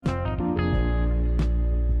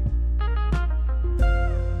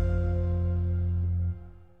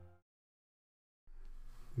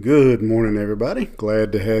Good morning, everybody.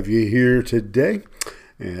 Glad to have you here today,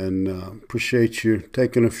 and appreciate you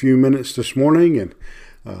taking a few minutes this morning. And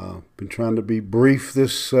been trying to be brief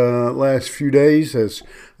this last few days, as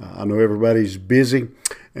I know everybody's busy.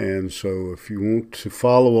 And so, if you want to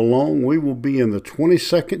follow along, we will be in the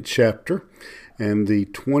 22nd chapter and the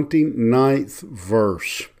 29th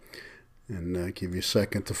verse. And give you a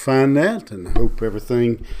second to find that, and hope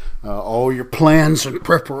everything, all your plans and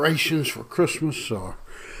preparations for Christmas are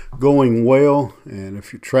going well. And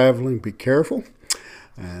if you're traveling, be careful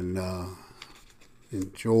and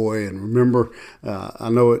enjoy. And remember, I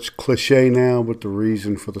know it's cliche now, but the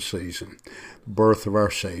reason for the season, birth of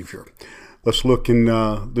our Savior. Let's look in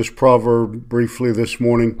this proverb briefly this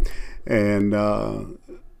morning, and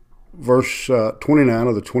verse 29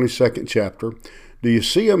 of the 22nd chapter. Do you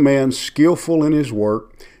see a man skillful in his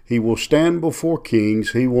work? He will stand before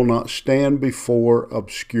kings. He will not stand before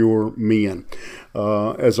obscure men.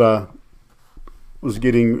 As I was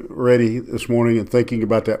getting ready this morning and thinking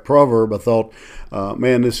about that proverb, I thought,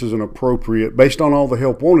 man, this is an appropriate, based on all the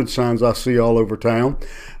help wanted signs I see all over town,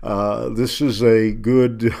 this is a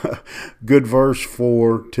good, good verse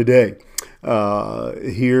for today.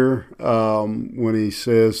 Here, when he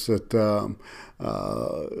says that,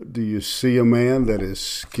 do you see a man that is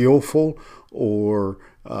skillful, or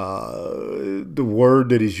the word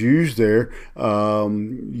that is used there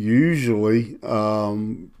usually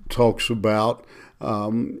talks about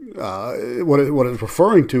what it's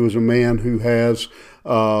referring to is a man who has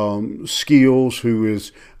skills, who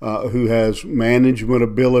has management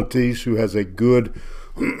abilities, who has a good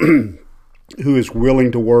who is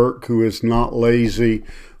willing to work, who is not lazy,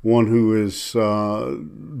 one who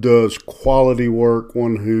does quality work,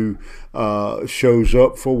 one who shows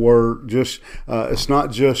up for work. Just it's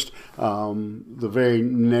not just the very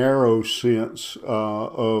narrow sense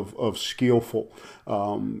of skillful.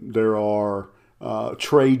 There are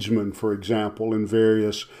tradesmen, for example, in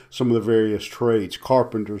some of the various trades: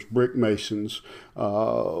 carpenters, brick masons,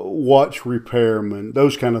 watch repairmen,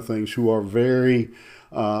 those kind of things, who are very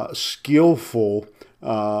skillful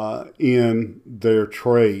in their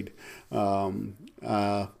trade.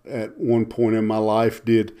 I, at one point in my life,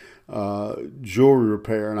 did jewelry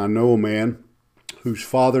repair, and I know a man whose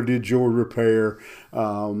father did jewelry repair,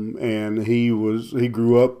 and he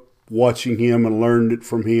grew up watching him and learned it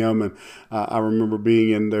from him. And I remember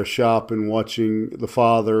being in their shop and watching the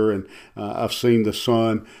father, and I've seen the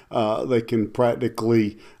son. They can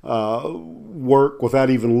practically work without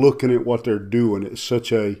even looking at what they're doing. It's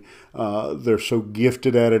such they're so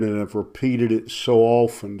gifted at it and have repeated it so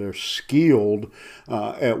often. They're skilled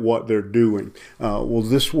at what they're doing. Well,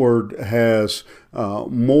 this word has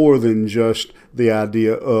more than just the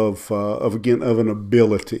idea of an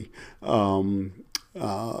ability.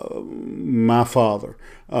 My father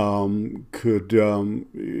could,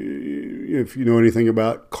 if you know anything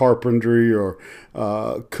about carpentry or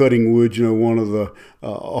cutting wood, one of the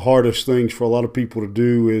hardest things for a lot of people to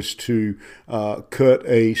do is to cut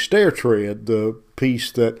a stair tread, the piece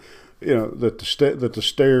that that the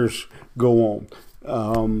stairs go on.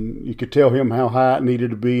 You could tell him how high it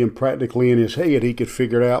needed to be, and practically in his head he could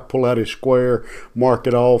figure it out, pull out his square, mark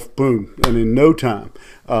it off, boom, and in no time.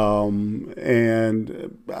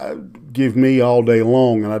 And give me all day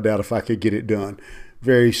long, and I doubt if I could get it done.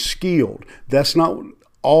 Very skilled. That's not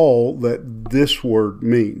all that this word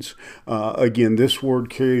means. Again, this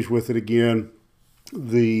word carries with it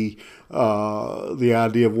the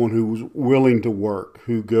idea of one who's willing to work,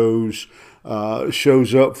 who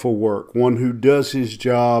shows up for work, one who does his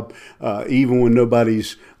job even when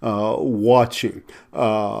nobody's watching.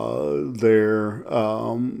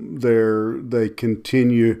 They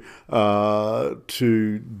continue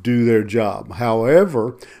to do their job.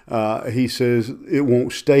 However, he says it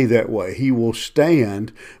won't stay that way. He will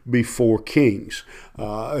stand before kings.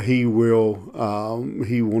 He will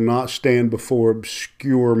not stand before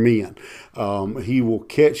obscure men. He will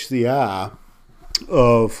catch the eye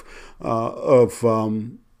of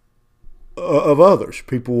others.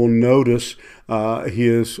 People will notice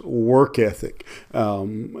his work ethic,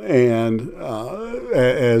 and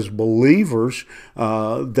as believers,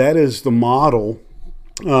 that is the model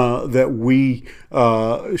that we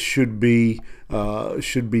should be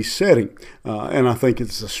setting, and I think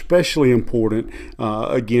it's especially important,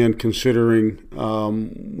 again, considering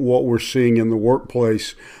what we're seeing in the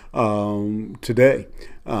workplace today.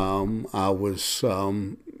 I was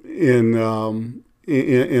in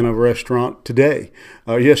a restaurant yesterday,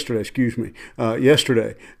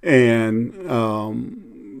 and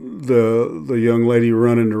the young lady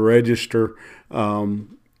running the register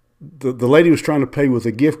the lady was trying to pay with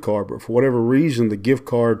a gift card, but for whatever reason, the gift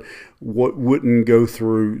card wouldn't go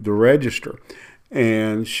through the register.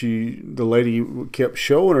 And the lady kept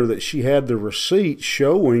showing her that she had the receipt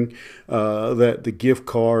showing that the gift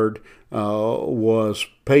card was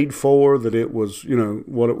paid for, that it was,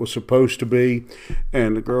 what it was supposed to be.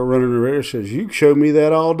 And the girl running the register says, "You can show me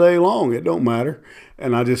that all day long. It don't matter."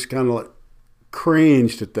 And I just kind of like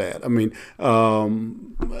cringed at that. I mean,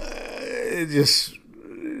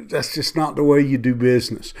 that's just not the way you do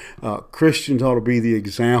business. Christians ought to be the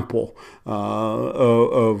example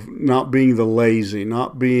of not being the lazy,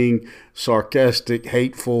 not being sarcastic,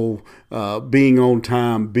 hateful, being on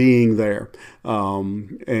time, being there.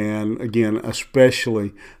 And again,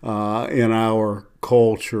 especially in our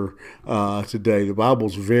culture today, the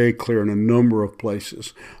Bible's very clear in a number of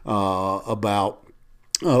places about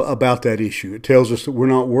that issue. It tells us that we're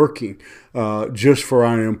not working just for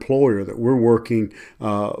our employer, that we're working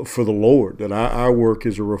for the Lord, that our work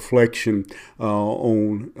is a reflection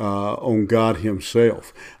on God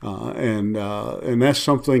Himself, and that's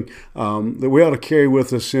something that we ought to carry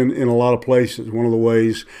with us in a lot of places. One of the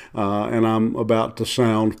ways, and I'm about to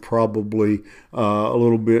sound probably a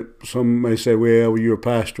little bit, some may say, "Well, you're a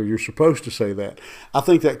pastor, you're supposed to say that." I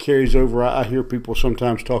think that carries over. I hear people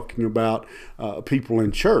sometimes talking about people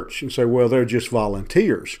in church and say, "Well, they're just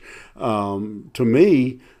volunteers." To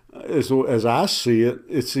me, as I see it,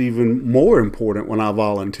 it's even more important when I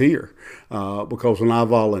volunteer, because when I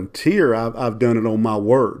volunteer, I've done it on my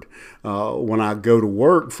word. When I go to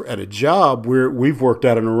work at a job, we've worked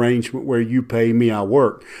out an arrangement where you pay me, I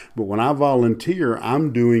work. But when I volunteer,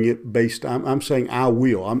 I'm doing it based. I'm saying I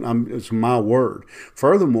will. It's my word.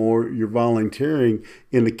 Furthermore, you're volunteering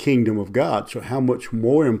in the kingdom of God. So how much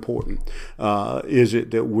more important is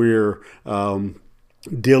it that we're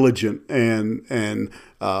diligent and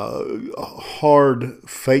hard,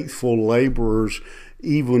 faithful laborers,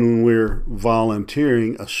 even when we're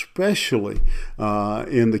volunteering, especially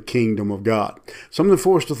in the kingdom of God? Something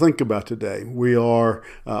for us to think about today. We are,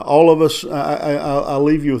 all of us, I'll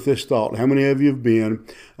leave you with this thought. How many of you have been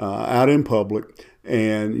out in public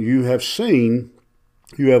and you have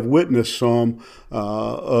witnessed some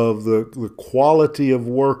of the quality of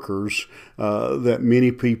workers that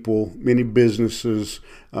many people, many businesses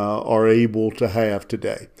are able to have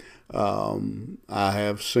today? I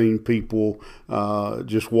have seen people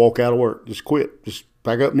just walk out of work, just quit, just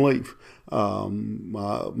pack up and leave.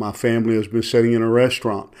 My family has been sitting in a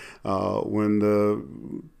restaurant when the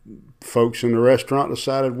folks in the restaurant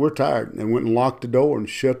decided we're tired and went and locked the door and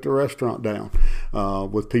shut the restaurant down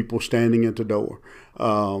with people standing at the door.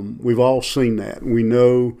 We've all seen that. We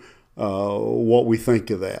know what we think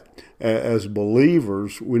of that. As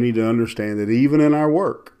believers, we need to understand that even in our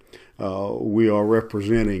work, we are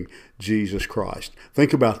representing Jesus Christ.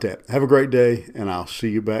 Think about that. Have a great day, and I'll see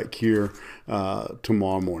you back here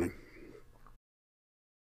tomorrow morning.